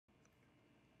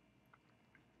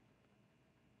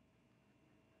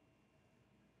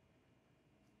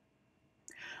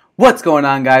What's going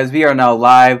on, guys? We are now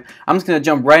live. I'm just going to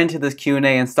jump right into this Q&A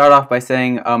and start off by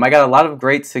saying I got a lot of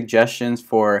great suggestions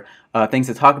for things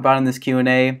to talk about in this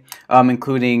Q&A,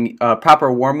 including proper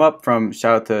warm-up from,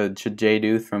 shout out to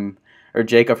Jacob from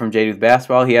Jaduth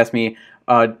Basketball. He asked me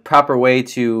proper way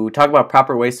to talk about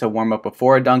proper ways to warm up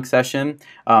before a dunk session.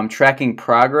 Tracking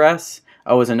progress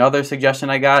was another suggestion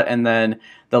I got. And then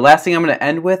the last thing I'm going to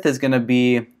end with is going to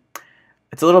be,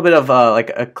 it's a little bit of like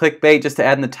a clickbait just to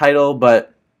add in the title, but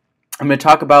I'm going to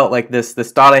talk about like this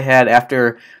thought I had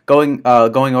after going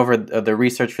over the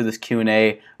research for this Q&A.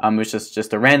 It was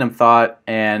just a random thought,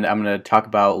 and I'm going to talk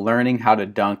about learning how to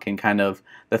dunk and kind of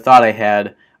the thought I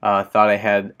had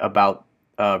about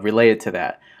related to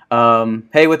that.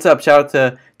 Hey, what's up? Shout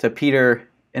out to Peter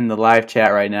in the live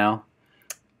chat right now.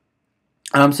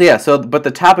 But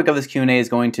the topic of this Q&A is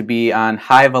going to be on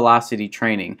high velocity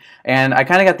training. And I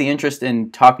kind of got the interest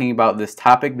in talking about this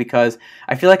topic because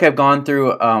I feel like I've gone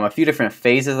through a few different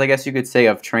phases, I guess you could say,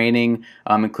 of training,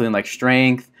 including like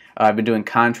strength. I've been doing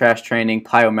contrast training,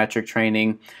 plyometric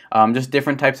training, just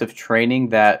different types of training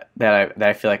that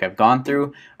I feel like I've gone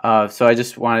through. So I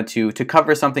just wanted to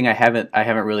cover something I haven't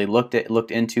really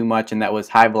looked into much, and that was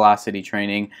high velocity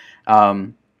training.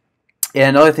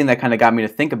 And another thing that kind of got me to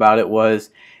think about it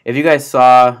was, if you guys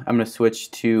saw, I'm going to switch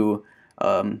to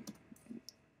the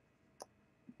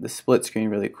split screen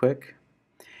really quick.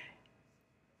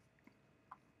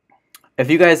 If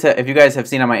you guys have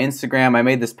seen on my Instagram, I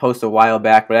made this post a while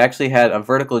back, but I actually had a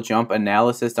vertical jump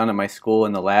analysis done at my school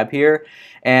in the lab here.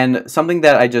 And something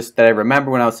that I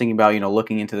remember when I was thinking about,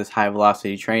 looking into this high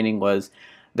velocity training was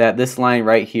that this line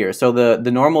right here. So the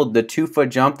 2-foot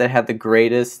jump that had the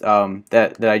greatest,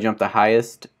 that I jumped the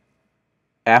highest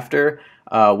after,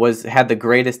 had the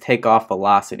greatest takeoff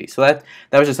velocity. So that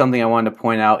was just something I wanted to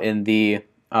point out in the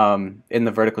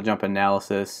vertical jump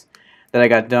analysis that I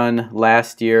got done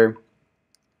last year,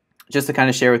 just to kind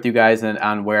of share with you guys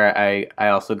on where I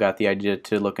also got the idea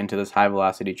to look into this high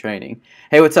velocity training.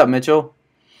 Hey, what's up, Mitchell?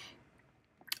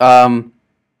 So I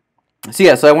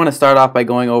want to start off by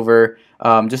going over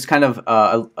just kind of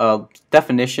a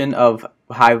definition of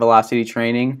high velocity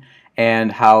training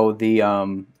and how the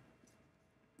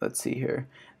let's see here,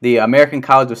 the American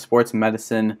College of Sports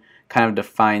Medicine kind of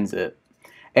defines it.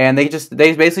 And they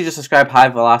basically just describe high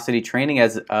velocity training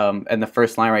as in the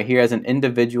first line right here, as an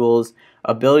individual's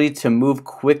ability to move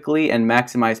quickly and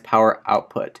maximize power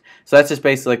output. So that's just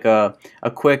basically like a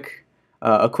quick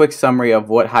summary of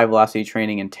what high velocity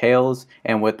training entails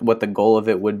and what the goal of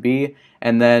it would be.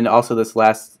 And then also this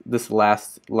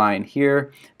last line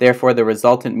here, therefore the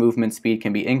resultant movement speed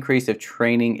can be increased if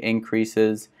training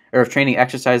exercises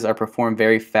are performed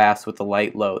very fast with a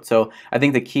light load. So I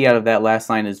think the key out of that last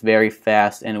line is very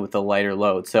fast and with a lighter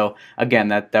load. So again,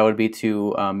 that would be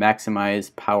to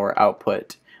maximize power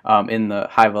output in the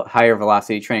higher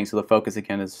velocity training. So the focus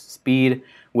again is speed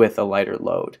with a lighter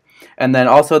load. And then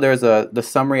also there's the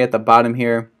summary at the bottom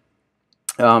here,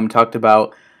 talked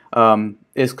about,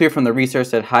 it's clear from the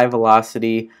research that high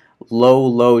velocity low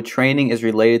load training is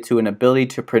related to an ability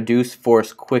to produce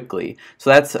force quickly. So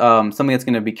that's something that's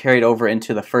going to be carried over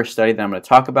into the first study that I'm going to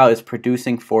talk about, is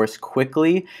producing force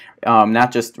quickly,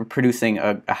 not just producing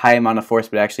a high amount of force,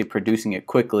 but actually producing it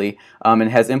quickly. And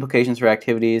it has implications for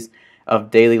activities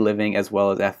of daily living as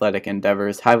well as athletic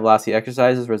endeavors. High velocity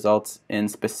exercises results in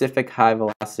specific high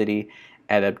velocity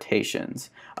adaptations.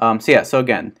 So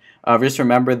again, just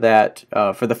remember that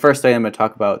for the first study I'm going to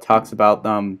talk about, talks about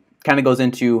kind of goes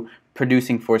into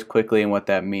producing force quickly and what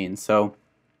that means. So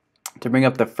to bring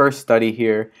up the first study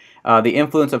here, the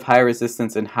influence of high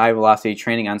resistance and high velocity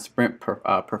training on sprint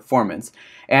performance.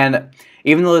 And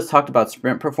even though it's talked about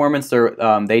sprint performance,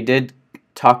 they did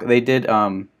talk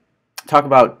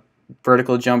about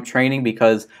vertical jump training,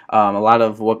 because a lot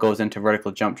of what goes into vertical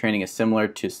jump training is similar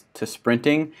to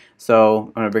sprinting. So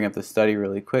I'm going to bring up the study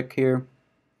really quick here.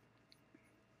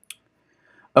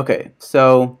 Okay,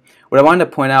 so what I wanted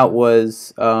to point out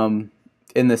was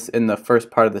in the first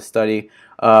part of the study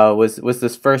was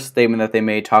this first statement that they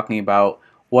made, talking about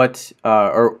what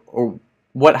the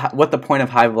point of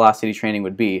high velocity training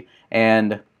would be,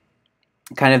 and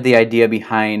kind of the idea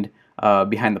behind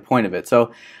the point of it.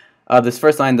 So this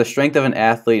first line, the strength of an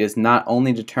athlete is not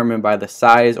only determined by the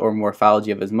size or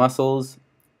morphology of his muscles,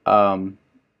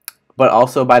 but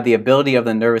also by the ability of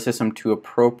the nervous system to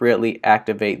appropriately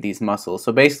activate these muscles.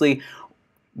 So basically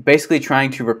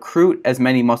trying to recruit as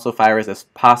many muscle fibers as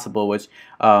possible, which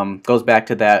goes back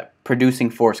to that producing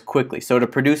force quickly. So to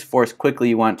produce force quickly,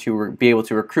 you want to be able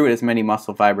to recruit as many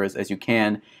muscle fibers as you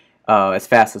can as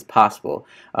fast as possible.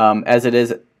 As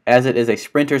As it is a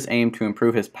sprinter's aim to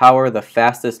improve his power, the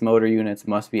fastest motor units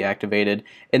must be activated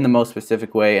in the most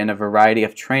specific way, and a variety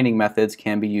of training methods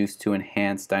can be used to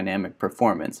enhance dynamic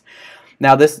performance.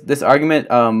 Now, this argument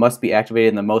must be activated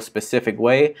in the most specific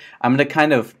way. I'm going to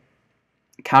kind of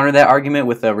counter that argument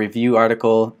with a review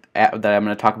article that I'm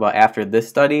going to talk about after this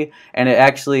study, and it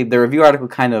actually, the review article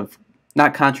kind of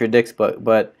not contradicts,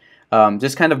 but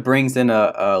just kind of brings in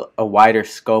a wider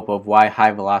scope of why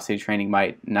high velocity training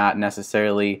might not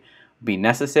necessarily be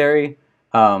necessary,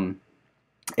 and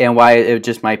why it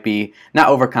just might be not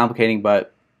overcomplicating,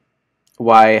 but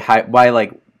why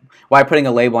putting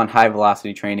a label on high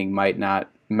velocity training might not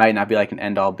be like an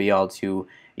end all be all to,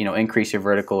 you know, increase your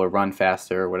vertical or run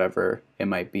faster or whatever it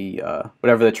might be,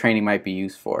 whatever the training might be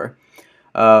used for.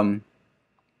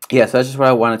 Yeah, so that's just what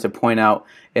I wanted to point out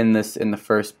in the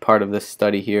first part of this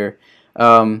study here.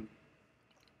 Let's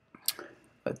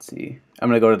see. I'm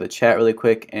going to go to the chat really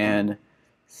quick and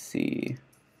see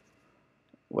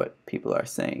what people are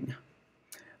saying.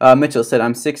 Mitchell said,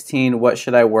 "I'm 16. What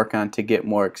should I work on to get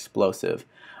more explosive?"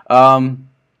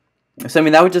 So I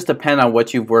mean, that would just depend on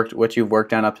what you've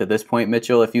worked on up to this point,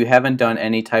 Mitchell. If you haven't done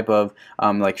any type of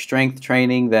like strength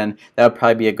training, then that would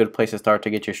probably be a good place to start to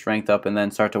get your strength up, and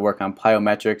then start to work on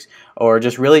plyometrics, or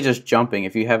just really just jumping.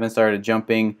 If you haven't started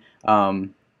jumping,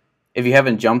 if you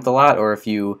haven't jumped a lot, or if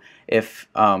you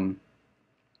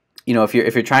know, if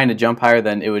you're trying to jump higher,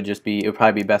 then it would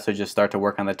probably be best to just start to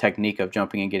work on the technique of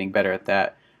jumping and getting better at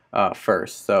that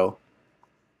first. So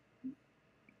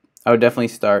I would definitely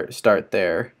start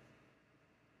there.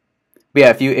 But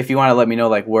yeah, if you want to let me know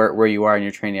like where you are in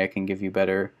your training, I can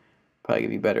probably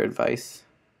give you better advice.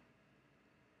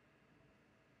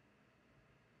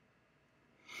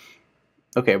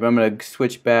 Okay, but I'm going to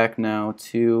switch back now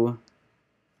to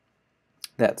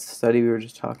that study we were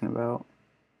just talking about.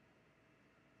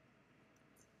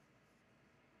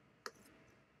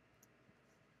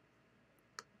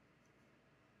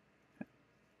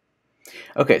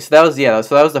 Okay, so that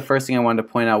was the first thing I wanted to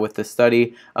point out with this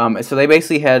study. So they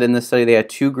basically had, in this study, they had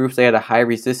two groups. They had a high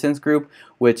resistance group,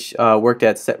 which worked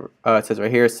at it says right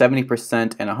here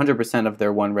 70% and 100% of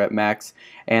their 1 rep max,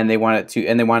 and they wanted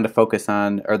to focus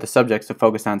on, or the subjects to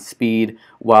focus on speed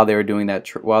while they were doing that,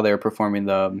 while they were performing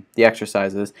the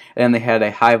exercises. And then they had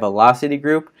a high velocity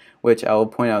group, which I will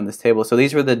point out in this table. So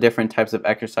these were the different types of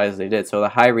exercises they did. So the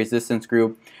high resistance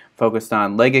group focused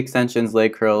on leg extensions,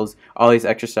 leg curls, all these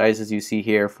exercises you see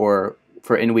here for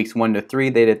in weeks 1 to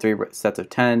 3. They did 3 sets of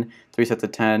 10,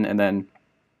 and then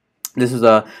this was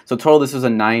so total this was a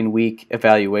 9-week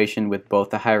evaluation with both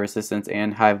the high resistance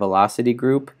and high velocity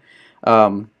group.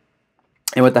 And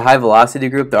with the high velocity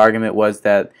group, the argument was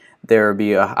that there would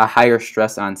be a higher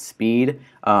stress on speed,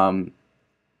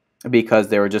 because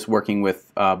they were just working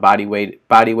with body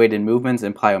weighted movements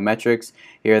and plyometrics.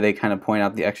 Here they kind of point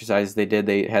out the exercises they did.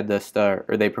 They had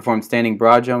they performed standing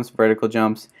broad jumps, vertical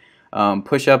jumps,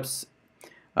 push-ups,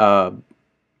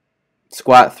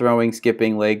 squat, throwing,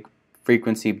 skipping, leg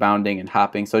frequency, bounding, and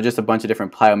hopping. So just a bunch of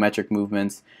different plyometric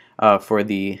movements for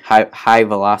the high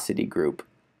velocity group.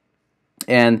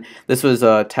 And this was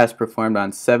a test performed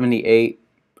on 78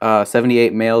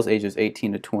 males ages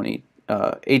 18 to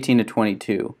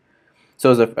 22.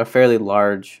 So it was a fairly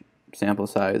large sample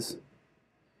size.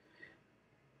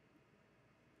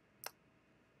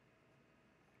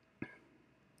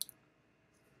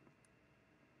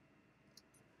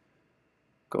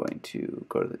 Going to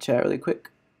go to the chat really quick.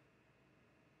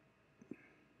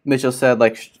 Mitchell said,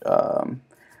 like,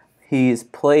 he's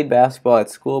played basketball at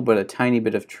school, but a tiny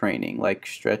bit of training, like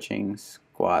stretching,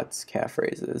 squats, calf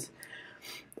raises.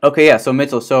 Okay, yeah, so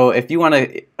Mitchell, so if you want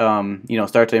to,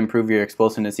 start to improve your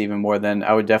explosiveness even more, then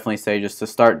I would definitely say just to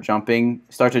start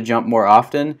to jump more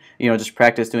often. Just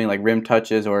practice doing like rim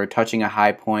touches or touching a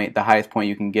high point, the highest point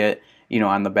you can get,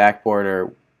 on the backboard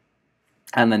or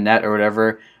on the net or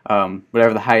whatever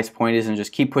the highest point is, and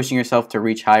just keep pushing yourself to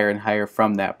reach higher and higher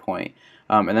from that point.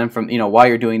 And then while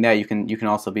you're doing that, you can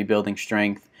also be building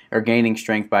strength or gaining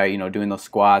strength by doing those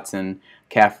squats and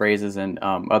calf raises and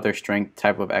other strength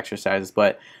type of exercises,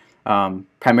 but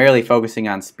primarily focusing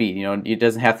on speed. It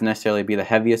doesn't have to necessarily be the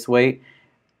heaviest weight,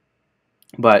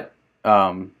 but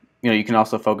you can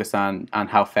also focus on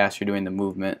how fast you're doing the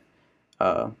movement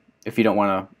if you don't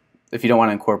want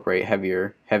to incorporate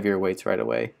heavier weights right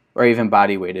away, or even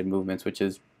body weighted movements, which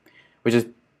is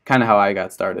kind of how I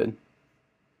got started.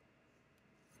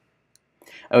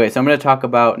 Okay, so I'm going to talk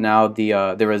about now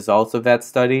the results of that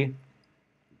study,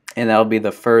 and that'll be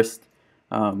the first.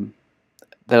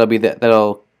 That'll be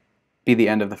the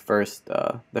end of the first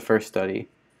study.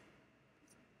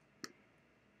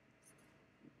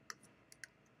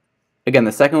 again,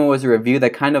 the second one was a review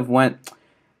that kind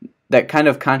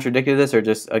of contradicted this, or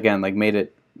just again like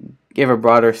gave a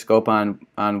broader scope on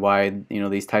why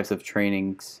these types of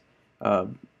trainings,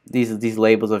 these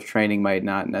labels of training might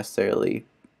not necessarily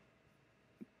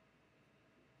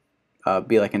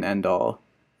be like an end all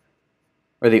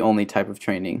or the only type of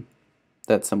training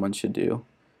that someone should do.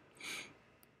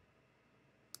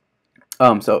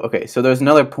 So there's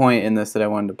another point in this that I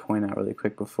wanted to point out really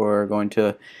quick before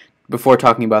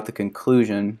talking about the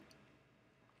conclusion,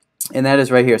 and that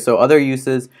is right here. So other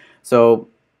uses. So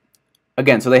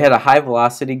again, so they had a high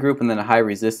velocity group and then a high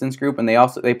resistance group, and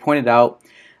they pointed out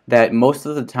that most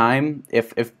of the time,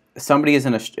 if somebody is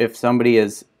in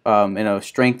a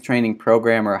strength training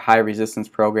program or a high resistance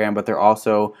program, but they're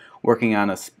also working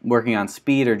on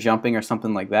speed or jumping or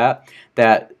something like that,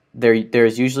 that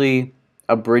there's usually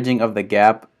a bridging of the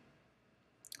gap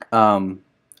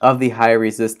of the high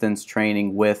resistance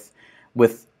training with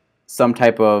some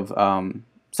type of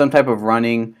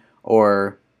running,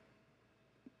 or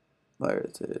where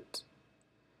is it?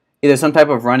 Either some type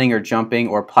of running or jumping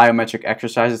or plyometric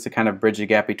exercises to kind of bridge the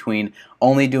gap between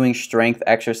only doing strength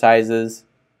exercises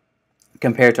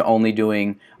compared to only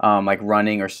doing like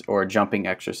running or jumping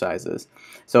exercises.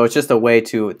 So it's just a way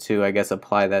to I guess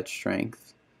apply that strength.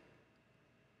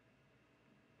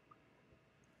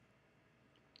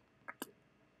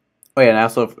 Oh yeah, and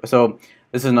also, so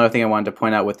this is another thing I wanted to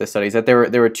point out with this study, is that there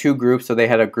were two groups. So they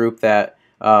had a group that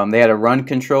they had a run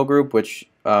control group, which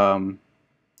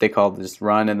they called this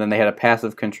run, and then they had a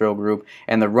passive control group,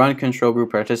 and the run control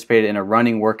group participated in a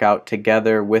running workout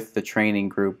together with the training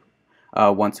group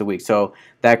once a week. So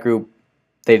that group,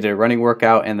 they did a running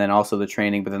workout and then also the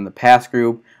training, but then the pass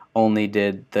group only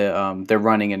did the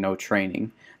running and no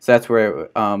training. So that's where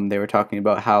they were talking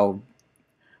about how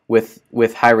with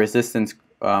high resistance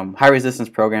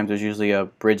programs, there's usually a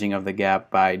bridging of the gap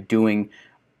by doing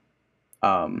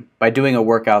a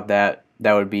workout that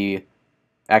would be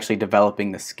actually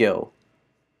developing the skill,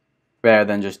 rather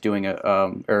than just doing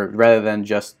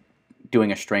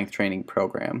a strength training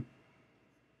program.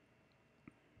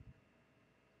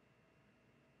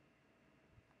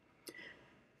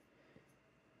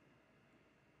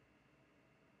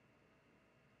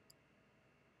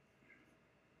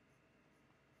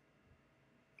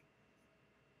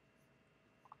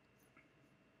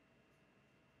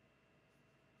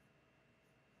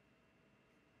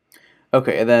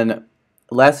 Okay, and then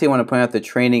lastly, I want to point out the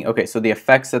training. Okay, so the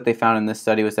effects that they found in this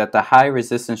study was that the high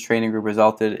resistance training group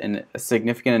resulted in a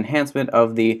significant enhancement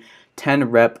of the 10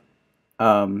 rep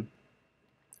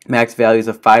max values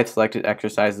of 5 selected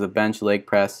exercises of bench, leg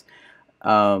press,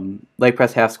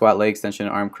 half squat, leg extension,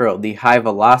 and arm curl. The high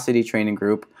velocity training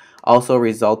group also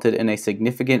resulted in a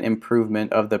significant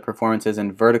improvement of the performances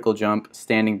in vertical jump,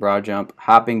 standing broad jump,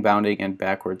 hopping, bounding, and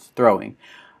backwards throwing.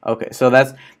 Okay, so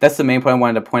that's the main point I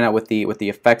wanted to point out with the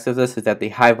effects of this, is that the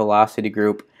high velocity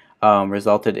group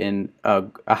resulted in a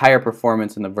higher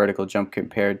performance in the vertical jump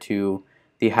compared to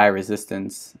the high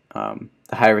resistance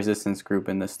group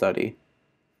in this study.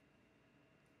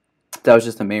 That was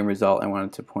just the main result I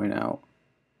wanted to point out.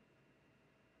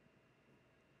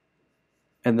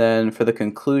 And then for the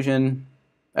conclusion,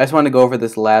 I just want to go over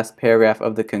this last paragraph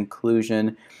of the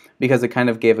conclusion because it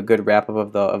kind of gave a good wrap up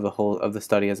of the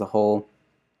study as a whole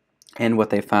and what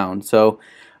they found. So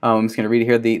I'm just going to read it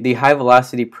here. The high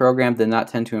velocity program did not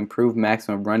tend to improve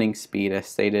maximum running speed, as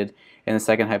stated in the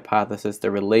second hypothesis.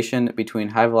 The relation between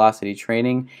high velocity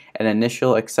training and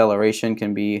initial acceleration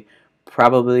can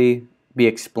probably be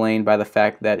explained by the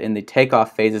fact that in the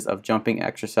takeoff phases of jumping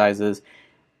exercises,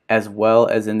 as well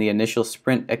as in the initial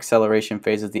sprint acceleration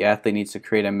phases, the athlete needs to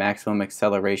create a maximum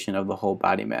acceleration of the whole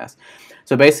body mass.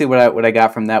 So basically what I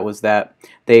got from that was that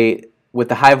with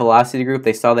the high velocity group,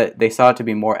 they saw it to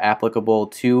be more applicable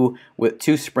to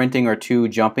sprinting or to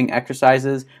jumping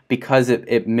exercises because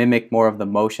it mimicked more of the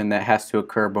motion that has to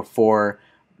occur before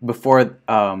the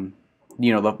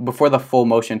full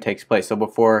motion takes place. So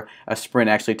before a sprint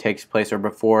actually takes place, or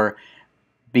before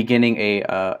beginning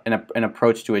an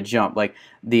approach to a jump, like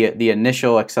the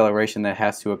initial acceleration that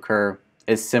has to occur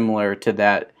is similar to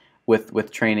that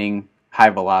with training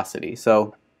high velocity.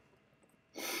 So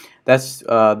that's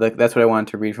what I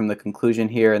wanted to read from the conclusion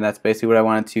here, and that's basically what I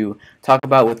wanted to talk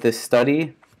about with this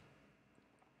study.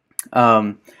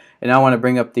 And I want to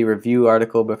bring up the review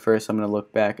article, but first I'm going to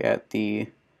look back at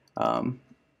the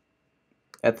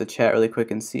chat really quick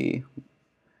and see.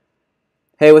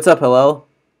 Hey, what's up, Hillel?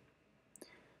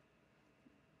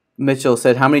 Mitchell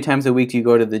said, how many times a week do you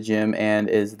go to the gym, and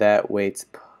is that weights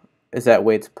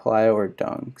plyo or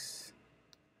dunks?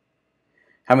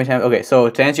 How many times? Okay, so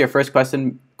to answer your first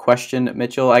question, question,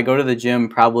 Mitchell. I go to the gym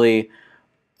probably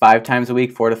 5 times a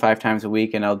week, 4 to 5 times a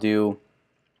week, and I'll do.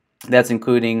 That's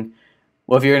including.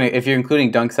 Well, if you're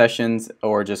including dunk sessions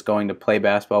or just going to play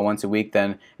basketball once a week,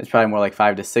 then it's probably more like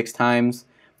 5 to 6 times.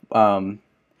 But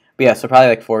yeah, so probably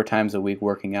like 4 times a week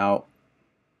working out,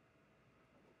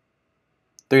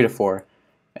 3 to 4,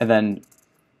 and then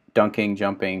dunking,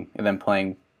 jumping, and then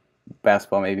playing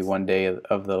basketball maybe one day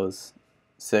of those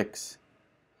 6.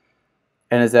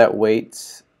 And is that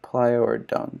weights, plyo, or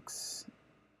dunks?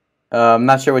 I'm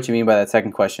not sure what you mean by that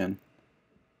second question.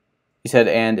 You said,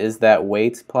 and is that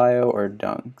weights, plyo, or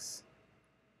dunks?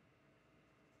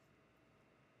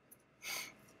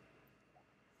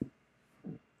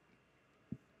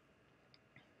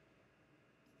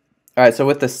 All right, so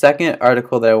with the second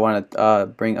article that I want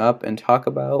to bring up and talk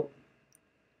about,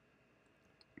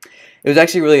 it was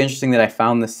actually really interesting that I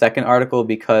found the second article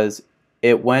because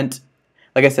it went,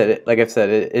 like I've said,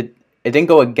 it didn't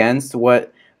go against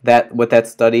what that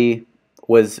study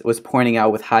was pointing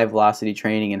out with high velocity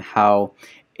training and how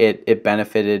it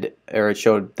benefited, or it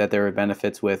showed that there were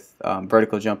benefits with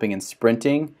vertical jumping and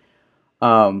sprinting.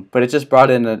 But it just brought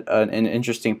in an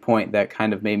interesting point that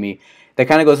kind of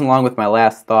goes along with my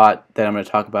last thought that I'm going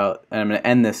to talk about, and I'm going to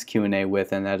end this Q&A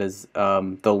with, and that is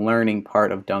the learning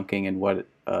part of dunking and what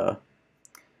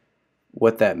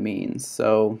that means.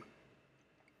 So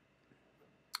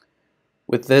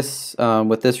with this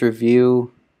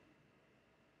review,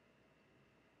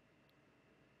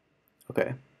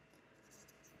 okay,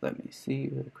 let me see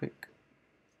really quick.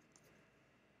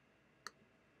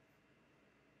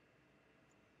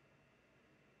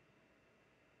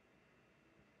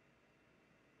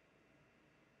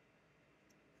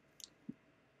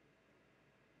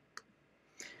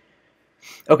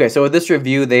 Okay, so with this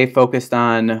review, they focused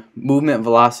on movement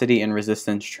velocity and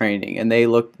resistance training, and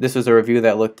this was a review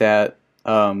that looked at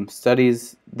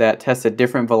studies that tested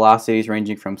different velocities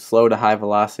ranging from slow to high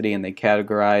velocity, and they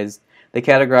categorized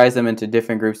them into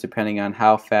different groups depending on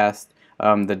how fast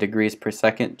the degrees per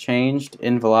second changed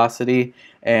in velocity,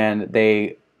 and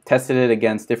they tested it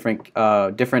against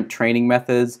different training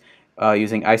methods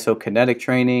using isokinetic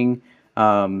training,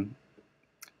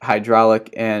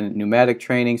 hydraulic and pneumatic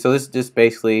training. So this is just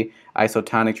basically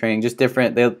isotonic training, just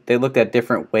different. They looked at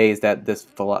different ways that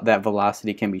that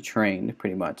velocity can be trained,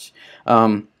 pretty much.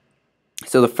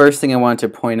 So the first thing I wanted to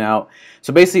point out,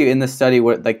 so basically in this study,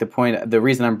 the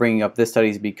reason I'm bringing up this study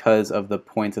is because of the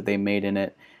points that they made in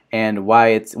it, and why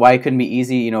it couldn't be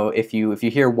easy. You know, if you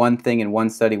hear one thing in one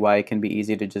study, why it can be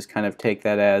easy to just kind of take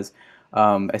that as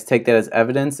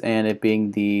evidence, and it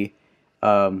being the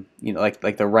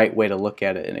like the right way to look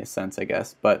at it in a sense, I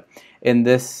guess. But in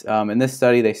this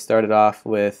study, they started off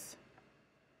with,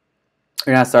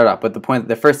 or not start off, but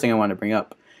the first thing I wanted to bring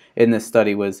up in this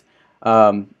study was,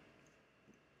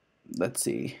 let's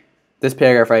see, this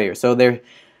paragraph right here.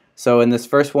 So in this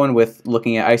first one, with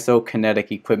looking at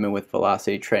isokinetic equipment with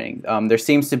velocity training, there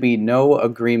seems to be no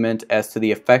agreement as to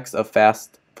the effects of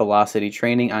fast velocity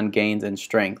training on gains in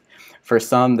strength. For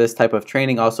some, this type of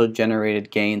training also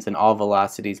generated gains in all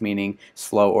velocities, meaning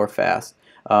slow or fast,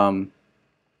 while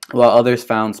others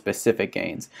found specific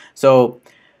gains. So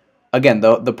again,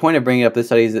 the point of bringing up this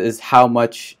study is how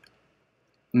much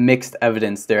mixed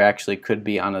evidence there actually could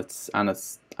be on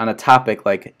a topic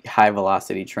like high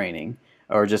velocity training,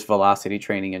 or just velocity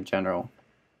training in general.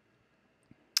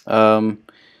 Let's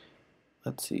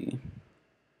see.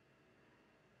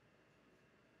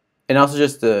 And also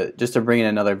just to bring in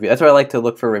another view. That's why I like to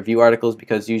look for review articles,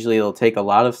 because usually it'll take a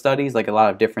lot of studies, like a lot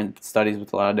of different studies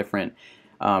with a lot of different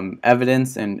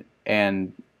evidence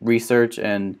and research,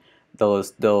 and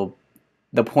they'll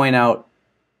point out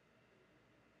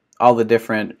all the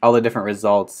different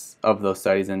results of those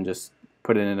studies and just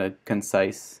put it in a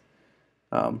concise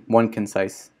one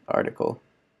concise article.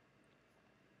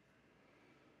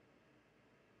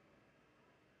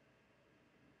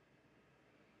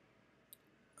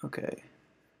 Okay.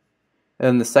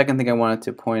 And the second thing I wanted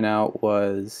to point out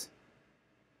was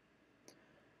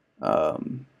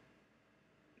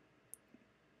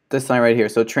this line right here.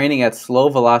 So training at slow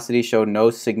velocity showed no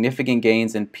significant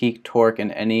gains in peak torque in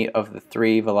any of the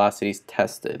 3 velocities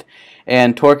tested.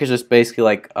 And torque is just basically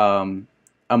like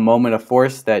a moment of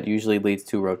force that usually leads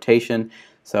to rotation.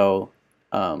 So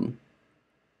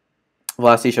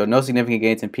velocity showed no significant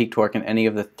gains in peak torque in any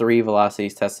of the 3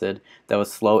 velocities tested that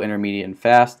was slow, intermediate, and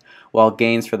fast, while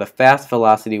gains for the fast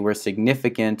velocity were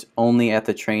significant only at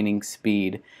the training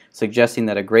speed, suggesting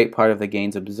that a great part of the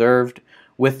gains observed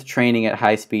with training at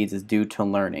high speeds is due to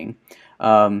learning.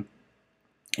 And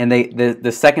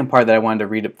the second part that I wanted to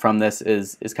read from this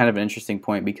is kind of an interesting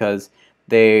point, because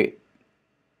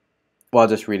well, I'll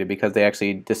just read it because they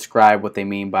actually describe what they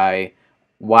mean by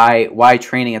why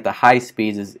training at the high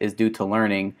speeds is due to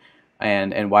learning,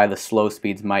 and why the slow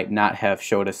speeds might not have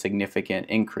showed a significant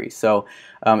increase. So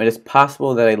it is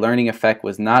possible that a learning effect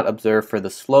was not observed for the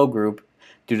slow group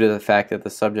due to the fact that the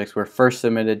subjects were first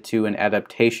submitted to an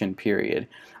adaptation period,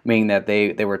 meaning that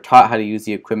they were taught how to use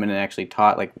the equipment and actually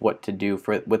taught like what to do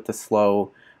with the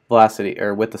slow velocity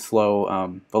or with the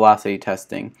slow velocity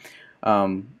testing.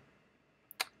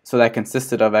 So that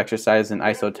consisted of exercise in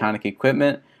isotonic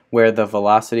equipment where the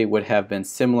velocity would have been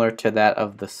similar to that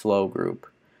of the slow group.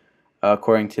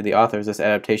 According to the authors, this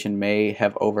adaptation may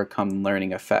have overcome the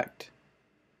learning effect.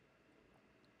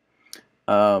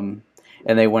 And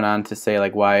they went on to say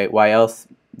like why else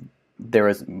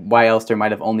there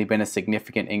might have only been a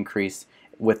significant increase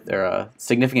with or a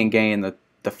significant gain in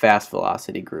the fast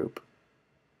velocity group.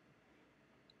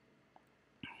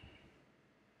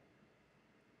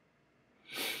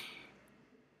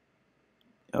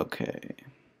 Okay.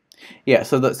 Yeah,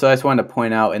 so I just wanted to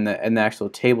point out in the actual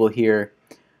table here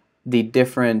the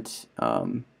different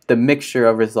the mixture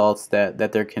of results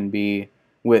that there can be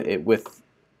with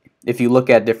if you look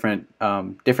at different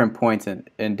different points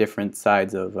in different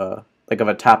sides of like of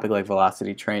a topic like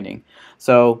velocity training.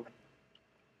 So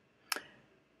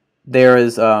there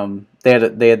is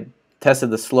they had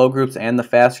tested the slow groups and the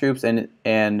fast groups,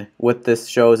 and what this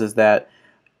shows is that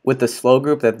with the slow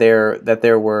group that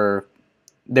there were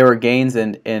gains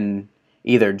in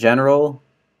either general,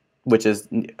 which is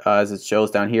as it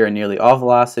shows down here in nearly all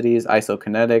velocities,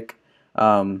 isokinetic,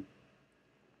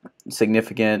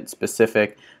 significant,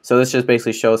 specific. So this just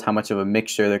basically shows how much of a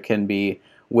mixture there can be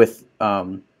with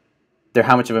how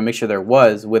much of a mixture there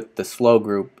was with the slow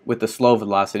group, with the slow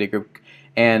velocity group,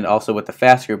 and also with the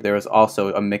fast group. There was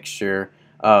also a mixture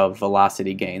of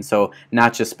velocity gain. So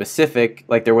not just specific,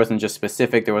 like there wasn't just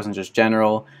specific, there wasn't just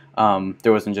general,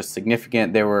 there wasn't just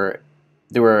significant. There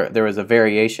was a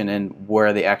variation in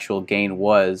where the actual gain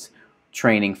was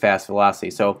training fast velocity.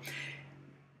 So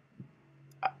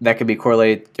that could be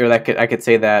correlated, or I could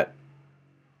say that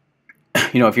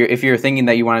if you're thinking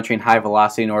that you want to train high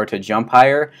velocity in order to jump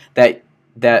higher,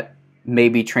 that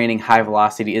maybe training high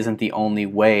velocity isn't the only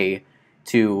way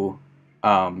to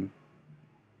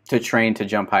train to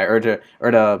jump higher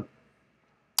or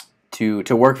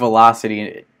to work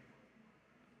velocity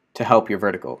to help your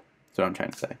vertical. That's what I'm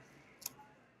trying to say.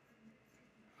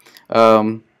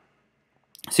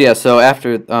 So yeah, so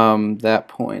after that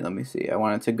point, let me see. I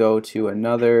wanted to go to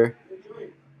another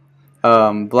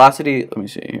velocity. Let me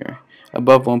see here.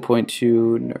 Above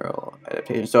 1.2 neural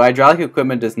adaptation. So hydraulic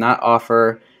equipment does not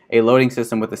offer a loading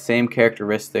system with the same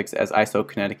characteristics as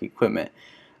isokinetic equipment.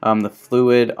 The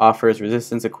fluid offers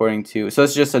resistance according to. So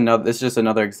it's just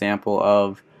another example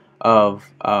of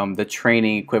the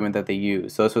training equipment that they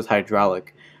use. So this was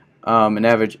hydraulic. An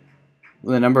average.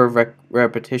 When the number of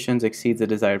repetitions exceeds the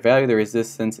desired value, the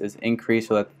resistance is increased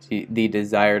so that the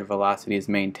desired velocity is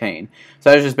maintained.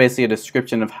 So that was just basically a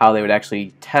description of how they would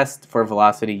actually test for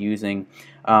velocity using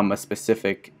a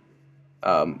specific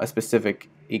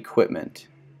equipment.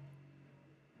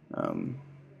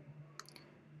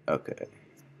 Okay,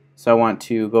 so I want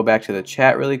to go back to the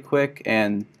chat really quick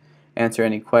and answer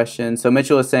any questions. So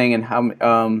Mitchell is saying, and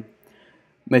how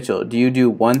Mitchell, do you do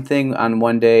one thing on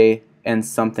one day and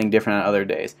something different on other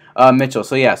days? Mitchell,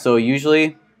 so yeah, so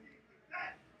usually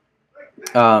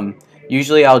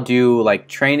I'll do like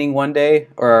training one day,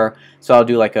 or so I'll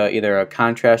do like either a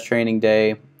contrast training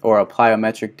day or a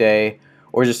plyometric day,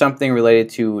 or just something related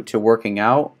to working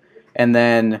out, and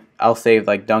then I'll save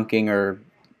like dunking or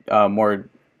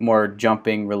more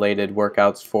jumping related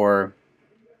workouts for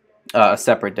a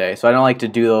separate day. So I don't like to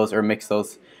do those or mix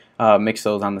those on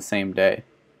the same day.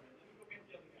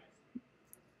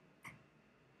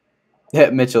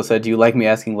 Mitchell said, "Do you like me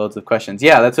asking loads of questions?"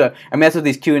 Yeah, that's what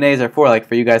these Q&As are for, like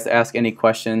for you guys to ask any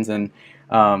questions, and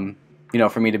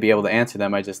for me to be able to answer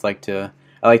them. I like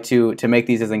to make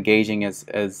these as engaging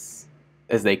as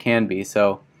they can be.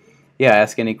 So yeah,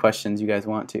 ask any questions you guys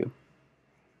want to.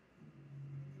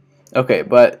 Okay,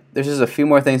 but there's just a few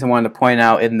more things I wanted to point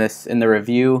out in the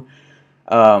review,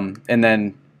 and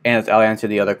then I'll answer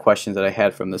the other questions that I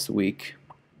had from this week.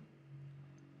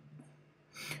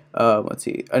 Let's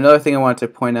see. Another thing I wanted to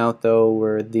point out, though,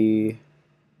 were the...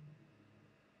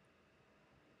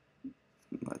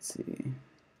 Let's see.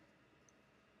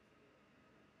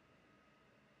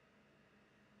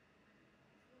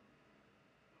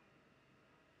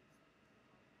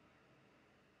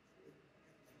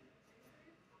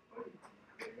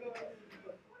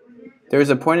 There's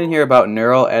a point in here about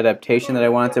neural adaptation that I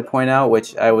wanted to point out,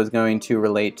 which I was going to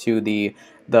relate to the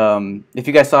if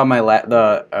you guys saw my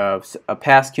a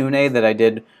past Q&A that I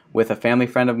did with a family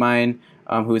friend of mine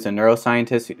who's a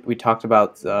neuroscientist. We talked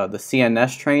about the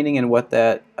CNS training and what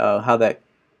that how that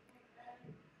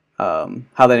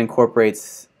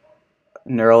incorporates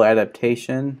neural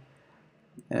adaptation.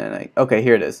 And okay,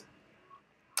 here it is.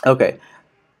 Okay.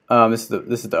 This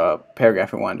is the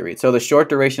paragraph I wanted to read. So the short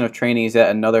duration of training is yet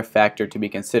another factor to be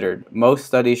considered. Most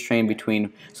studies train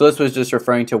between. So this was just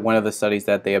referring to one of the studies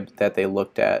that they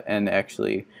looked at and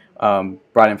actually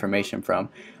brought information from.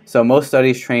 So most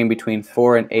studies train between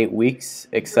 4 and 8 weeks,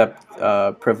 except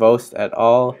Prevost et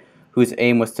al., whose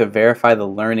aim was to verify the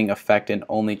learning effect and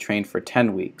only trained for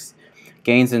 10 weeks.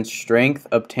 Gains in strength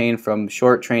obtained from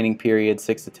short training periods,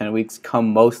 6 to 10 weeks,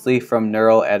 come mostly from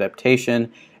neural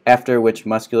adaptation, after which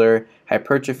muscular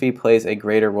hypertrophy plays a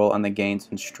greater role on the gains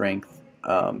in strength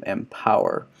and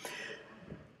power.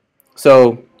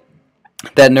 So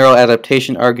that neural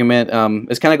adaptation argument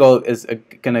is going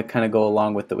to kind of go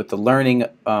along with the learning that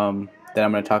I'm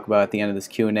going to talk about at the end of this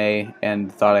Q&A and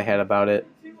the thought I had about it.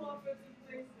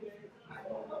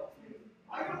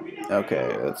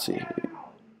 Okay, let's see.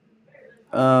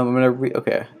 I'm gonna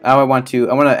okay. Now I want to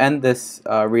end this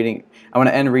reading. I want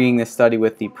to end reading this study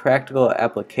with the practical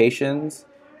applications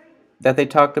that they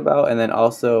talked about, and then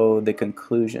also the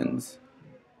conclusions.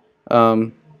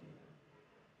 Let's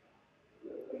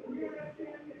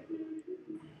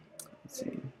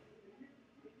see.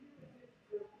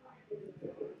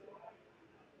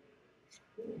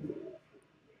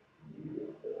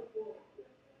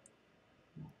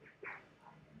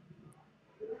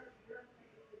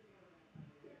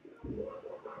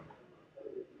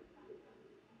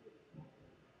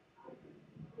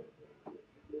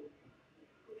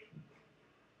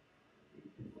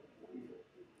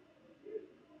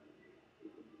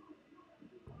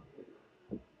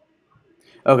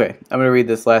 Okay, I'm going to read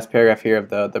this last paragraph here of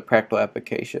the practical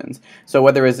applications. So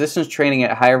whether resistance training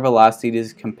at higher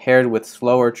velocities compared with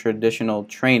slower traditional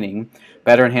training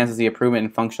better enhances the improvement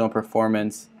in functional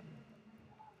performance.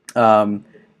 Well,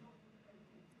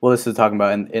 this is talking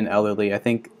about in elderly. I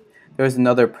think there was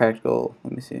another practical,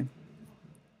 let me see.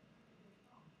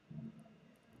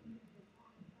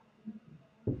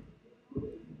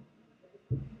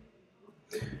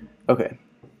 Okay.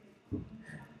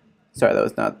 Sorry, that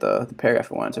was not the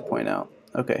paragraph I wanted to point out.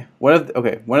 Okay. One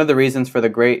of the reasons for the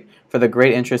great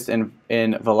interest in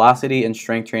velocity and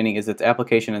strength training is its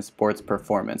application in sports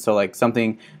performance.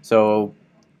 So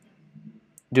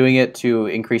doing it to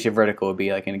increase your vertical would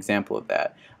be like an example of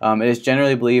that. It is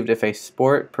generally believed if a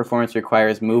sport performance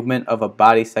requires movement of a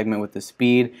body segment with the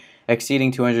speed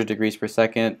exceeding 200 degrees per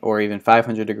second or even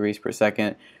 500 degrees per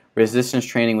second, resistance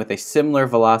training with a similar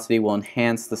velocity will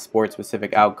enhance the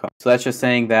sport-specific outcome. So that's just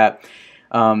saying that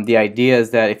the idea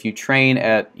is that if you train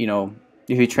at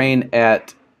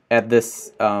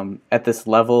this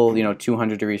level,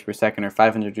 200 degrees per second or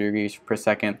 500 degrees per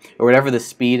second or whatever the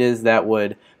speed is, that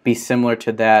would be similar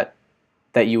to that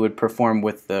you would perform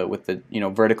with the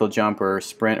vertical jump or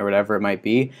sprint or whatever it might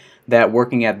be. That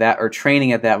working at that or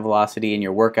training at that velocity in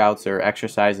your workouts or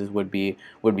exercises would be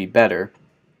better.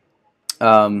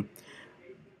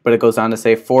 But it goes on to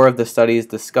say 4 of the studies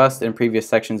discussed in previous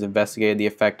sections investigated the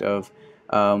effect of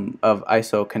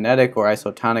isokinetic or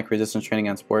isotonic resistance training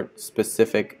on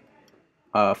sport-specific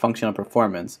functional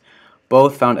performance.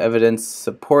 Both found evidence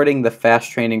supporting the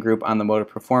fast training group on the motor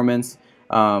performance.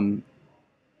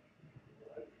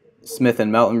 Smith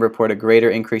and Melton reported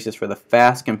greater increases for the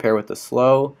fast compared with the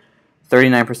slow,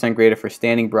 39% greater for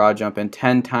standing broad jump, and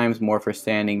 10 times more for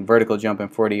standing vertical jump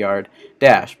and 40-yard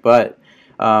dash. But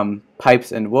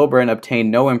Pipes and Wilburn obtained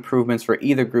no improvements for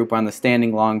either group on the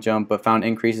standing long jump, but found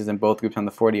increases in both groups on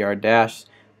the 40-yard dash,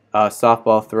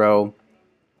 softball throw,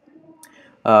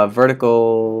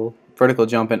 vertical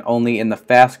jump, and only in the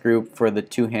fast group for the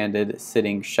two-handed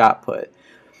sitting shot put.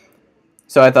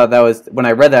 So I thought that was, when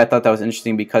I read that, I thought that was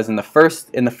interesting because in the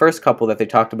first couple that they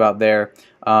talked about there,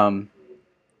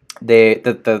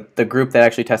 the group that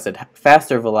actually tested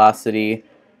faster velocity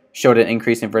showed an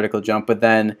increase in vertical jump, but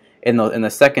then in the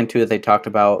second two that they talked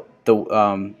about,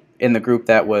 in the group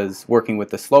that was working with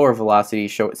the slower velocity,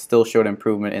 still showed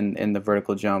improvement in the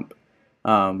vertical jump,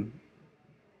 in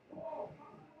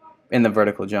the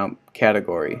vertical jump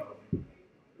category.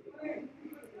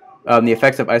 The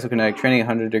effects of isokinetic training at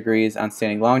 100 degrees on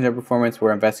standing long jump performance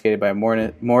were investigated by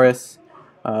Morris.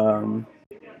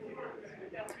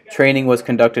 Training was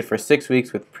conducted for 6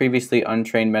 weeks with previously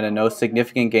untrained men, and no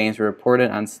significant gains were reported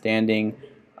on standing.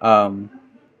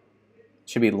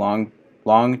 Should be long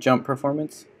jump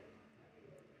performance.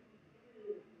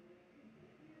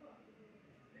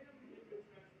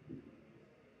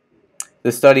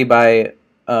 The study by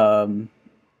Van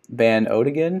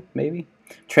Oudegen, maybe,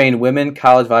 trained women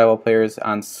college volleyball players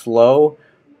on slow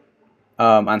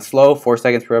 4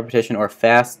 seconds per repetition or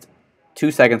fast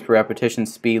 2 seconds per repetition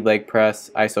speed leg press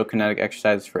isokinetic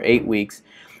exercises for 8 weeks.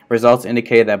 Results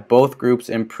indicated that both groups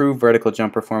improved vertical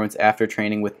jump performance after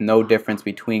training with no difference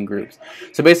between groups.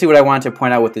 So basically what I wanted to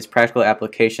point out with these practical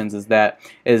applications is that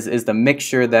is the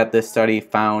mixture that this study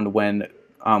found when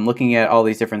looking at all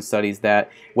these different studies,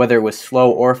 that whether it was slow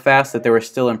or fast, that there were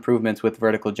still improvements with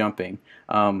vertical jumping.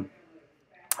 So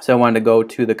I wanted to go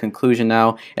to the conclusion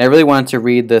now, and I really wanted to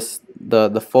read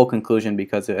the full conclusion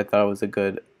because I thought it was a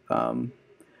good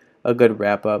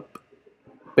wrap up,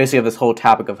 basically, of this whole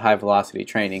topic of high velocity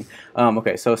training.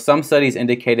 Okay, so some studies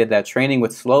indicated that training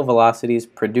with slow velocities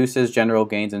produces general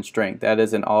gains in strength, that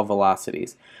is, in all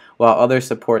velocities, while others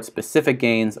support specific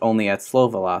gains only at slow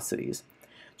velocities.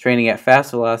 Training at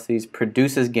fast velocities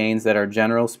produces gains that are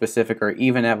general, specific, or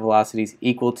even at velocities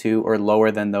equal to or lower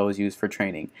than those used for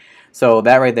training. So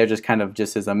that right there just kind of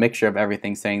just is a mixture of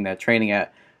everything, saying that training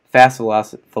at fast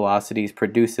velocities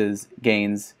produces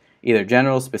gains either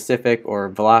general, specific, or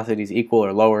velocities equal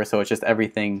or lower. So it's just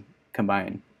everything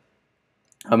combined.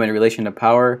 In relation to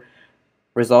power,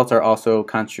 results are also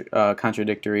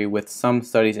contradictory, with some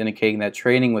studies indicating that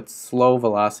training with slow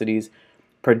velocities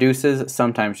produces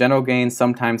sometimes general gains,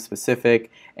 sometimes specific,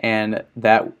 and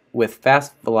that with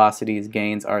fast velocities,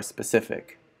 gains are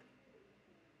specific.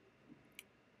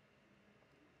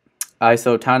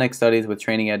 Isotonic studies with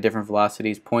training at different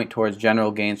velocities point towards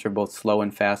general gains for both slow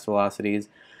and fast velocities.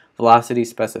 Velocity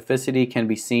specificity can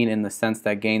be seen in the sense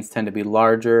that gains tend to be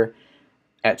larger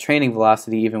at training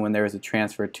velocity even when there is a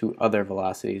transfer to other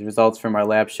velocities. Results from our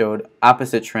lab showed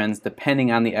opposite trends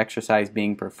depending on the exercise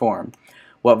being performed.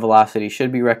 What velocity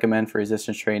should be recommended for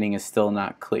resistance training is still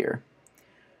not clear.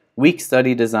 Weak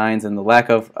study designs and the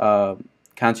lack of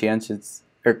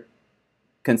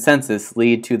consensus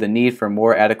lead to the need for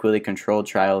more adequately controlled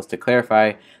trials to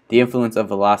clarify the influence of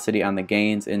velocity on the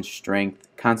gains in strength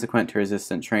consequent to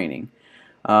resistance training.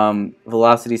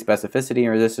 Velocity specificity in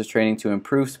resistance training to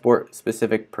improve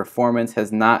sport-specific performance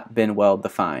has not been well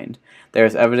defined. There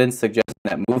is evidence suggesting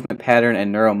that movement pattern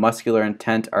and neuromuscular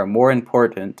intent are more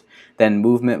important than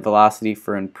movement velocity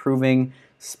for improving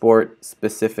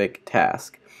sport-specific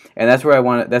task. And that's where I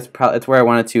wanted. That's where I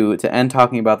wanted to end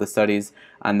talking about the studies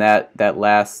on that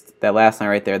last line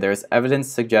right there. There is evidence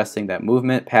suggesting that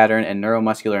movement pattern and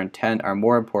neuromuscular intent are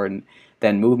more important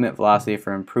than movement velocity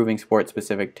for improving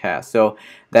sport-specific tasks. So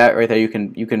that right there, you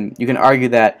can argue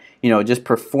that, you know, just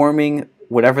performing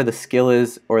whatever the skill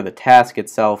is or the task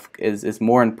itself is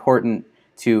more important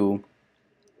in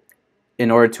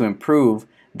order to improve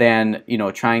than, you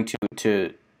know, trying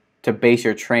to base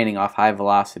your training off high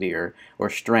velocity or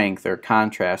strength or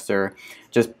contrast or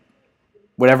just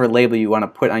whatever label you want to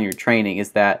put on your training.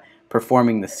 Is that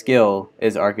performing the skill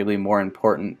is arguably more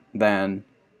important than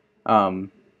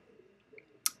doing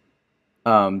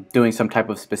some type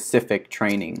of specific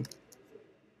training.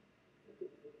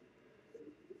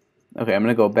 Okay, I'm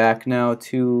going to go back now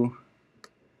to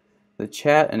the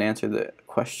chat and answer the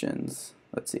questions.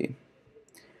 Let's see.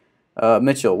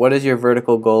 Mitchell, what is your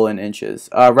vertical goal in inches?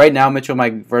 Right now, Mitchell, my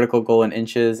vertical goal in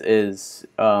inches is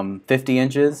 50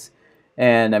 inches.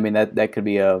 And I mean, that could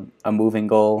be a moving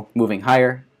goal, moving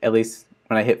higher, at least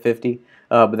when I hit 50.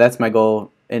 But that's my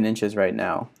goal in inches right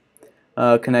now.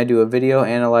 Can I do a video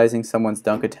analyzing someone's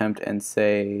dunk attempt and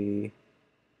say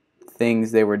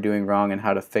things they were doing wrong and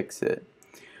how to fix it?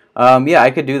 Yeah, I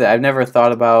could do that. I've never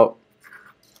thought about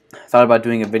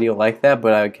doing a video like that,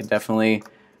 but I could definitely.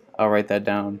 I'll write that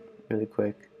down really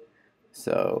quick.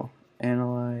 So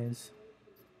analyze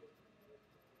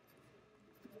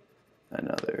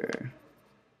another.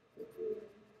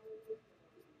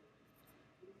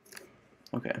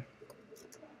 Okay.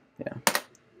 Yeah.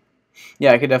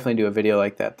 Yeah, I could definitely do a video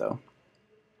like that though.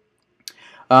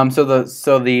 So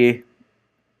the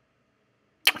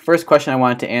first question I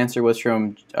wanted to answer was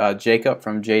from Jacob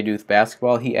from JDuth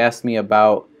Basketball. He asked me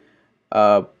about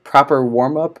proper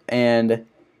warm up and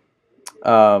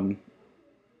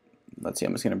let's see.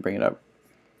 I'm just going to bring it up.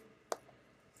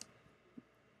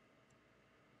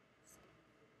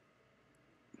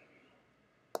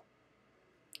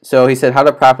 So he said how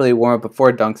to properly warm up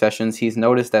before dunk sessions. He's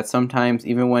noticed that sometimes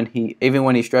even when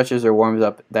he stretches or warms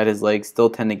up, that his legs still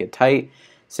tend to get tight.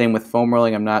 Same with foam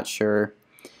rolling. I'm not sure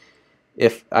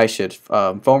if I should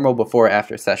foam roll before or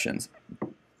after sessions.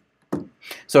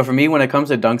 So for me, when it comes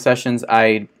to dunk sessions,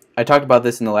 I talked about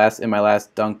this in my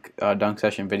last dunk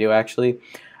session video actually.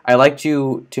 I like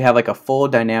to have like a full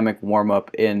dynamic warm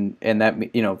up and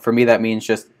that, you know, for me that means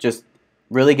just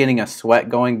really getting a sweat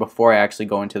going before I actually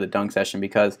go into the dunk session,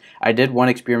 because I did one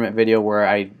experiment video where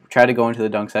I tried to go into the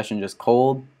dunk session just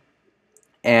cold,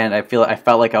 and I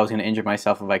felt like I was going to injure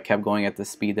myself if I kept going at the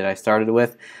speed that I started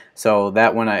with. So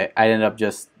that one I ended up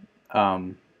just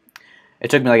it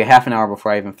took me like a half an hour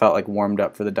before I even felt like warmed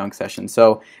up for the dunk session.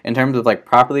 So in terms of like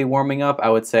properly warming up, I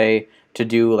would say to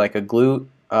do like a glute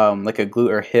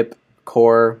or hip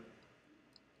core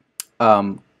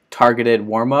targeted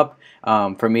warm up.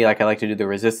 For me, like I like to do the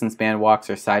resistance band walks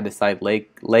or side to side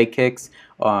leg kicks,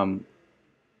 or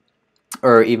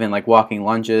even like walking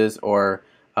lunges, or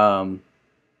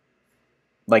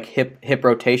like hip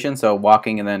rotation, so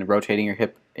walking and then rotating your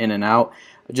hip in and out.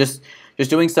 Just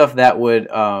doing stuff that would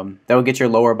get your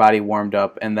lower body warmed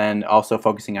up, and then also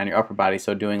focusing on your upper body.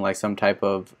 So doing like some type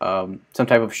of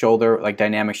shoulder, like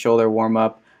dynamic shoulder warm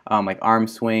up, like arm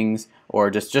swings, or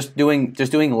just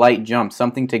doing light jumps,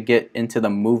 something to get into the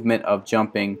movement of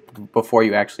jumping before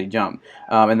you actually jump.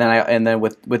 And then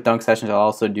with dunk sessions, I'll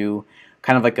also do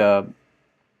kind of like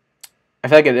I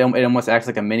feel like it almost acts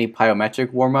like a mini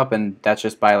plyometric warm up, and that's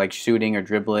just by like shooting or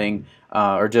dribbling,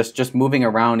 or just moving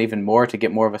around even more to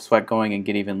get more of a sweat going and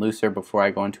get even looser before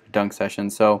I go into a dunk session.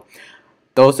 So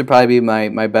those would probably be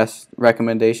my best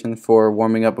recommendation for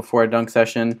warming up before a dunk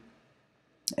session.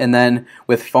 And then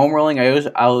with foam rolling,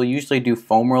 I'll usually do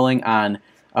foam rolling on.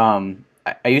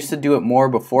 I used to do it more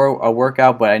before a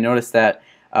workout, but I noticed that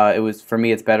it was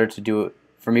better to do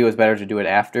it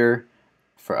after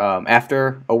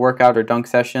after a workout or dunk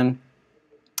session,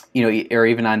 or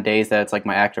even on days that it's like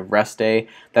my active rest day.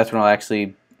 That's when I'll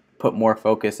actually put more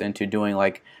focus into doing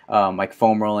like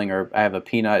foam rolling, or I have a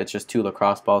peanut. It's just two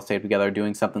lacrosse balls taped together,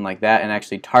 doing something like that, and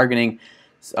actually targeting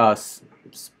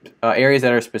areas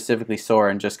that are specifically sore,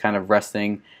 and just kind of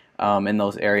resting in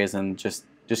those areas, and just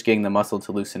getting the muscle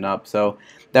to loosen up. So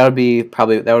that would be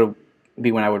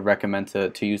when I would recommend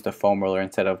to use the foam roller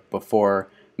instead of before.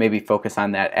 Maybe focus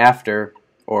on that after,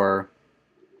 or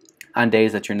on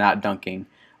days that you're not dunking.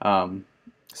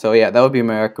 So yeah, that would be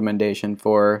my recommendation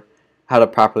for how to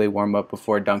properly warm up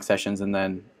before dunk sessions, and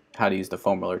then how to use the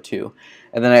foam roller too.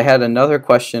 And then I had another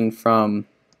question from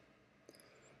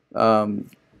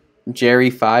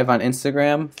Jerry5 on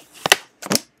Instagram.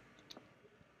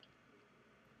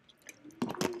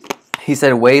 He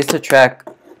said ways to track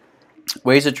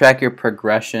your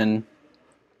progression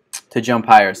to jump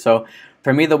higher. So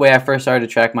for me, the way I first started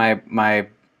to track my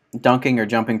dunking or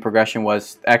jumping progression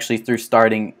was actually through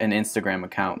starting an Instagram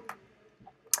account.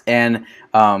 And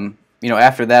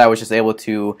after that, I was just able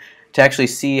to actually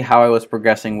see how I was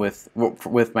progressing with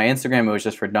my Instagram. It was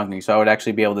just for dunking, so I would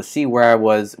actually be able to see where I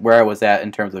was at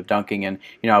in terms of dunking, and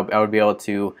I would be able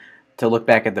to look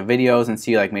back at the videos and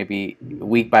see like maybe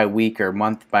week by week or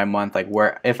month by month, like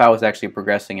if I was actually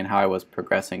progressing and how I was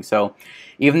progressing. So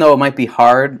even though it might be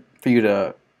hard for you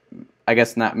to, I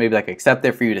guess, not maybe like accept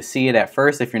it, for you to see it at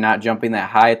first if you're not jumping that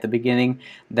high at the beginning,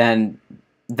 then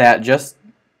that just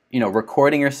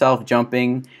recording yourself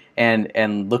jumping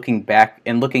and looking back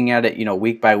and looking at it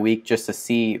week by week, just to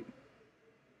see,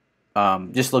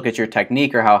 just look at your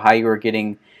technique or how high you were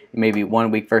getting maybe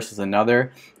one week versus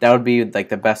another. That would be like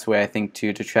the best way, I think,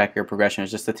 to track your progression, is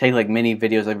just to take like mini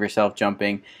videos of yourself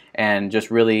jumping, and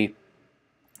just really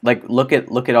like look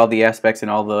at all the aspects and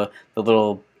all the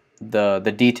little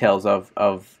the details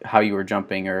of how you were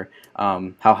jumping, or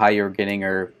how high you were getting,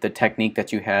 or the technique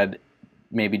that you had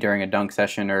maybe during a dunk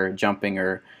session or jumping,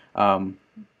 or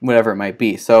whatever it might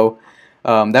be. So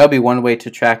that would be one way to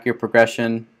track your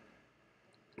progression.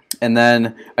 And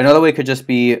then another way could just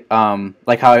be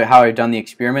like how I've done the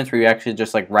experiments, where you actually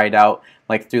just like write out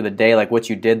like through the day, like what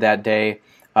you did that day,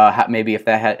 maybe if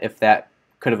that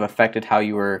could have affected how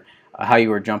you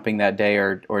were jumping that day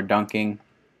or dunking.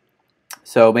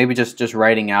 So maybe just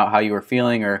writing out how you were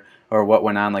feeling, or what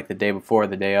went on like the day before,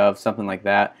 the day of, something like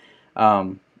that.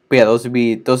 But yeah, those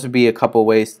would be a couple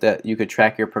ways that you could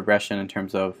track your progression in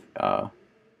terms of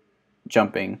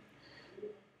jumping.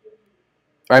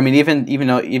 Or I mean,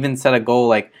 even set a goal,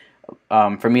 like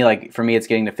for me it's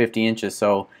getting to 50 inches.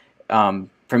 So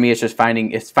for me it's just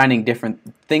finding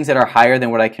different things that are higher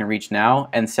than what I can reach now,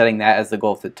 and setting that as the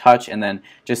goal to touch, and then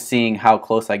just seeing how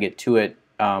close I get to it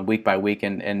week by week,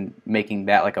 and making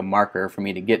that like a marker for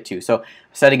me to get to. So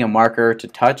setting a marker to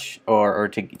touch, or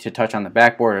to touch on the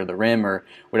backboard or the rim, or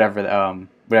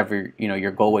whatever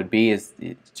your goal would be, is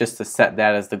just to set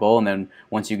that as the goal, and then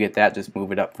once you get that, just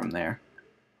move it up from there.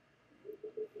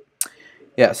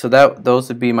 Yeah, so those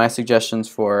would be my suggestions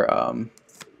for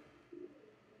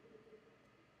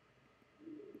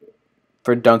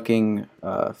dunking,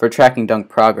 for tracking dunk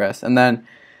progress. And then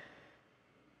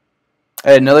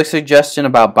I had another suggestion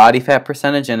about body fat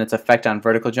percentage and its effect on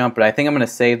vertical jump, but I think I'm going to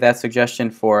save that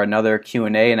suggestion for another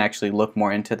Q&A and actually look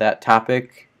more into that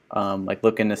topic, like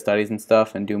look into studies and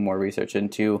stuff and do more research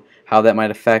into how that might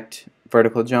affect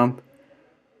vertical jump.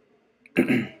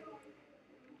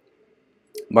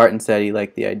 Martin said he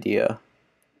liked the idea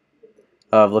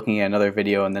of looking at another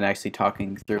video and then actually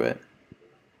talking through it.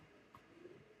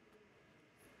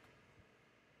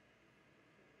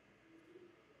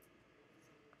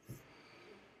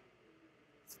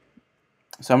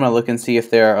 So I'm going to look and see if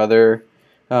there are other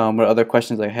what other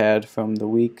questions I had from the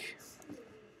week.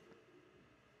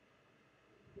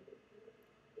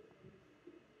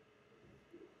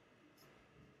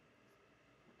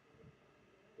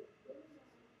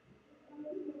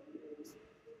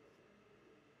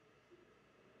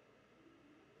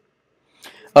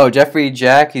 Oh, Jeffrey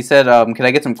Jack, he said, can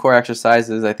I get some core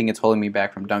exercises? I think it's holding me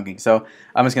back from dunking. So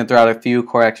I'm just going to throw out a few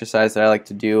core exercises that I like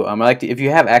to do. I like to, if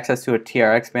you have access to a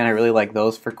TRX band, I really like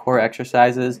those for core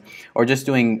exercises, or just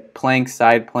doing planks,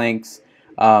 side planks.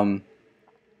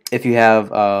 If you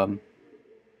have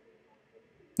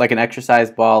like an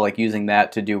exercise ball, like using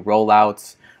that to do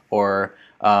rollouts, or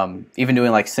even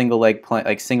doing like single leg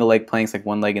planks, like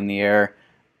one leg in the air,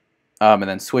 and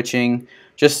then switching.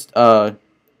 Just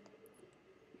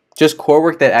core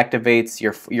work that activates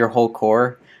your whole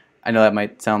core. I know that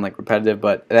might sound like repetitive,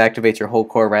 but it activates your whole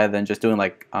core rather than just doing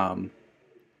like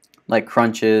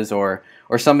crunches or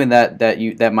something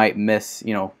that might miss,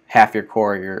 you know, half your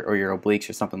core or your obliques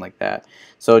or something like that.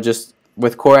 So just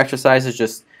with core exercises,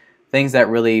 just things that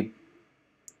really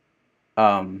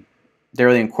they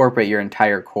really incorporate your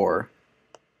entire core.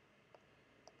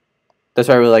 That's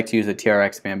why I really like to use the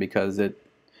TRX band, because it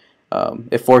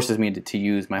forces me to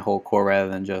use my whole core rather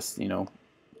than just, you know,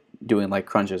 doing like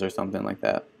crunches or something like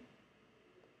that.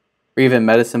 Or even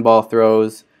medicine ball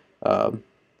throws. I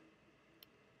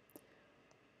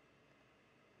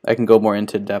can go more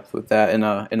into depth with that in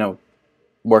a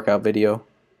workout video.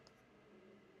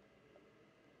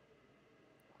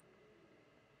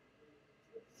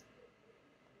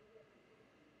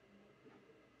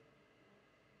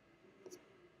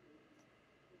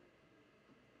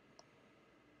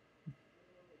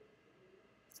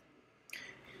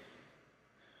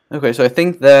 Okay, so I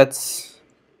think that's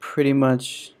pretty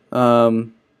much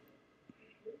all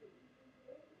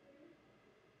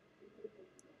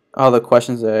the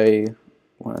questions I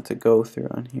wanted to go through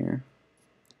on here.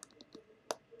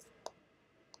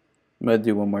 I'm going to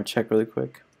do one more check really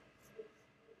quick.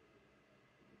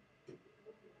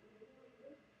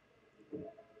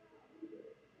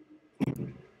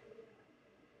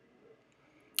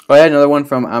 Oh, I had another one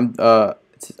from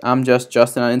I'm just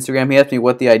Justin on Instagram. He asked me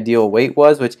what the ideal weight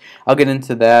was, which I'll get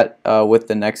into that with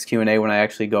the next Q&A when I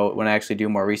actually do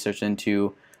more research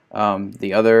into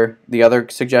the other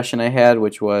suggestion I had,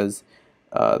 which was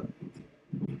the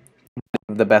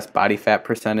best body fat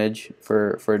percentage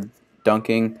for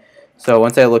dunking. So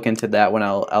once I look into that one,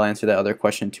 I'll answer that other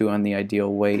question too on the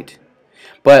ideal weight.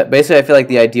 But basically, I feel like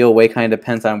the ideal weight kind of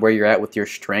depends on where you're at with your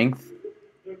strength.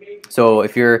 So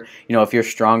if you're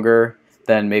stronger,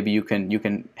 then maybe you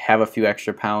can have a few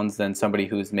extra pounds than somebody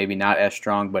who's maybe not as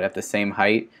strong but at the same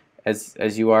height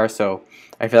as you are. So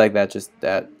I feel like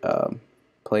that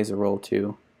plays a role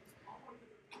too.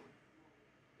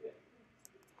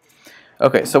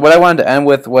 Okay, so what I wanted to end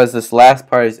with was this last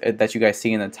part that you guys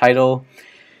see in the title,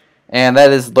 and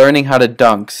that is learning how to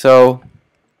dunk. So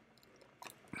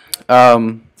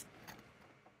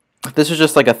this was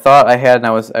just like a thought I had, and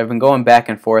I've been going back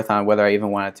and forth on whether I even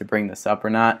wanted to bring this up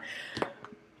or not,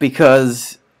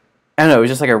 because I don't know, it was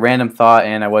just like a random thought,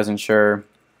 and I wasn't sure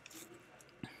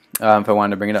if I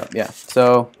wanted to bring it up. Yeah.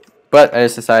 So, but I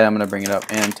just decided I'm going to bring it up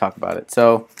and talk about it.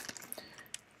 So,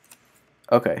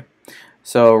 okay.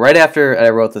 So right after I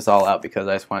wrote this all out because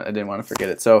I didn't want to forget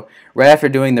it. So right after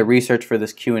doing the research for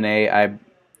this Q&A,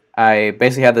 I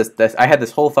basically had I had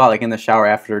this whole thought like in the shower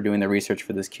after doing the research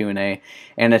for this Q&A,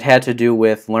 and it had to do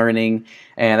with learning,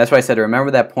 and that's why I said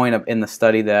remember that point in the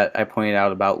study that I pointed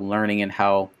out about learning and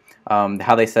how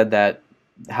they said that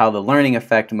how the learning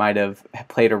effect might have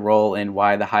played a role in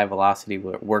why the high velocity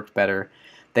worked better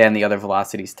than the other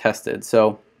velocities tested.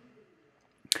 So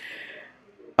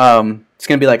it's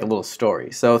going to be like a little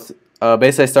story. So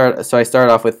basically I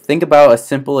started off with, think about a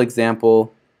simple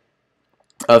example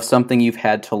of something you've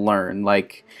had to learn,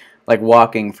 like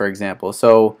walking, for example.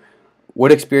 So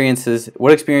what experiences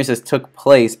took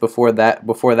place before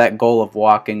that goal of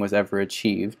walking was ever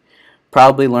achieved?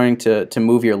 probably learning to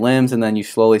move your limbs, and then you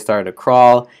slowly started to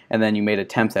crawl, and then you made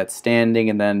attempts at standing,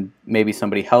 and then maybe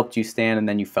somebody helped you stand, and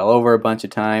then you fell over a bunch of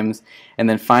times, and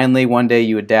then finally one day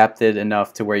you adapted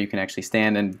enough to where you can actually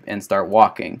stand and start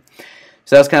walking.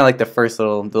 So that's kind of like the first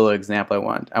little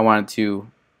example I wanted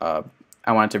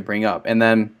to bring up. And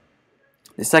then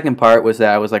the second part was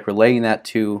that I was like relating that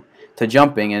to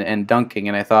jumping and dunking,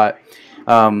 and I thought,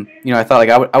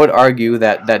 I would argue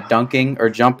that dunking or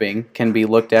jumping can be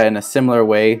looked at in a similar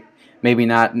way, maybe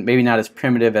not as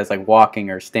primitive as like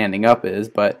walking or standing up is,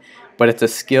 but it's a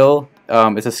skill.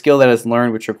 It's a skill that is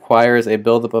learned, which requires a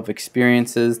buildup of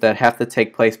experiences that have to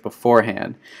take place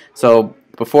beforehand. So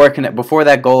before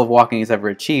that goal of walking is ever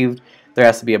achieved, there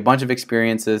has to be a bunch of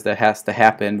experiences that has to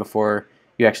happen before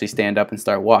you actually stand up and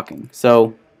start walking.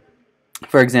 So,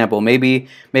 for example, maybe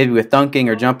with dunking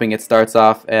or jumping, it starts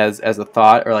off as a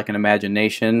thought or like an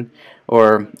imagination,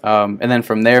 or and then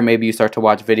from there maybe you start to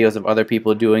watch videos of other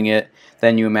people doing it.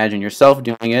 Then you imagine yourself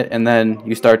doing it, and then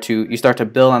you start to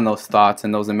build on those thoughts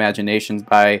and those imaginations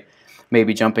by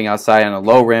maybe jumping outside on a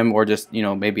low rim, or just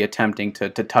maybe attempting to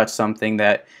touch something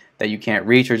that you can't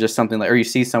reach, or just something like, or you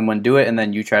see someone do it and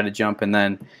then you try to jump, and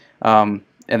then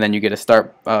you get to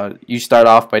start. You start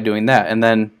off by doing that, and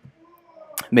then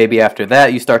maybe after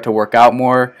that you start to work out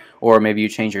more, or maybe you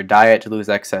change your diet to lose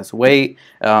excess weight,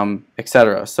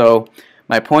 etc. So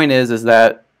my point is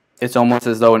that it's almost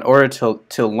as though in order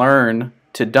to learn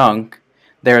to dunk,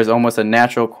 there is almost a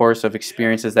natural course of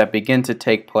experiences that begin to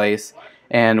take place,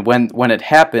 and when it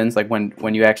happens, like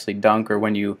when you actually dunk, or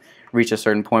when you reach a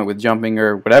certain point with jumping,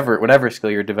 or whatever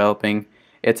skill you're developing,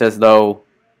 it's as though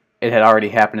it had already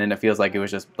happened, and it feels like it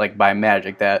was just like by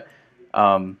magic that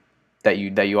that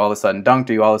you all of a sudden dunked,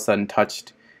 or you all of a sudden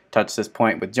touched this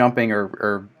point with jumping,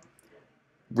 or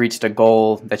reached a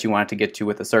goal that you wanted to get to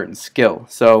with a certain skill.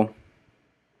 So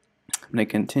I'm going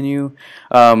to continue.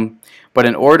 But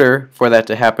in order for that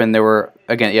to happen, there were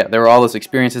all those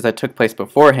experiences that took place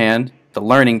beforehand, the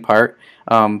learning part,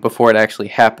 before it actually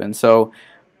happened. So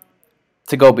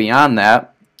to go beyond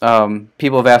that,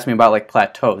 people have asked me about like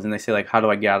plateaus, and they say like, how do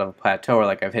I get out of a plateau? Or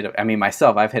like I've hit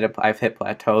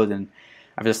plateaus, and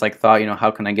I've just like thought, how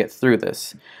can I get through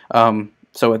this?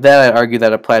 So with that, I argue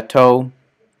that a plateau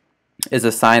is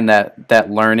a sign that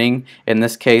learning, in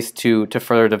this case to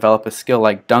further develop a skill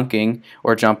like dunking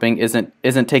or jumping,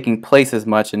 isn't taking place as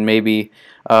much, and maybe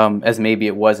maybe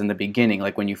it was in the beginning,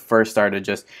 like when you first started.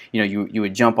 Just you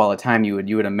would jump all the time, you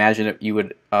would imagine it, you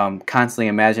would constantly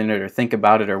imagine it, or think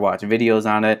about it, or watch videos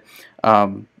on it.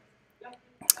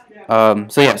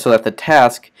 So that the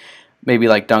task maybe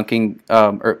like dunking,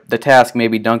 or the task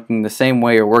maybe dunking the same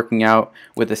way, or working out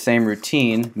with the same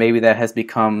routine, maybe that has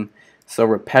become so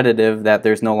repetitive that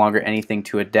there's no longer anything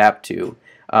to adapt to.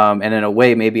 And in a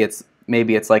way, maybe it's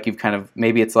like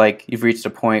you've reached a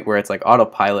point where it's like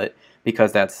autopilot,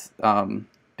 because that's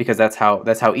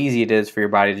how easy it is for your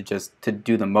body to just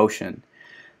do the motion.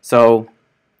 So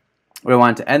what I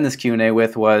wanted to end this Q&A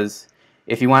with was,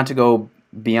 if you want to go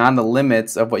beyond the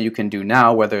limits of what you can do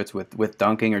now, whether it's with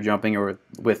dunking or jumping, or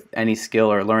with any skill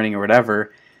or learning or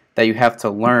whatever, that you have to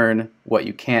learn what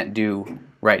you can't do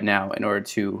right now in order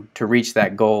to reach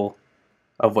that goal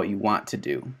of what you want to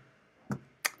do.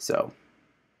 So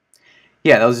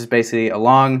yeah, that was just basically a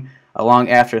long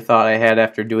afterthought I had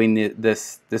after doing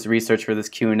this research for this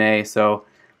Q&A. So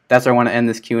that's where I want to end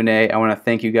this Q&A. I want to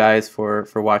thank you guys for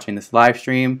watching this live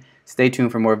stream. Stay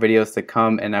tuned for more videos to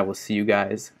come, and I will see you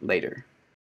guys later.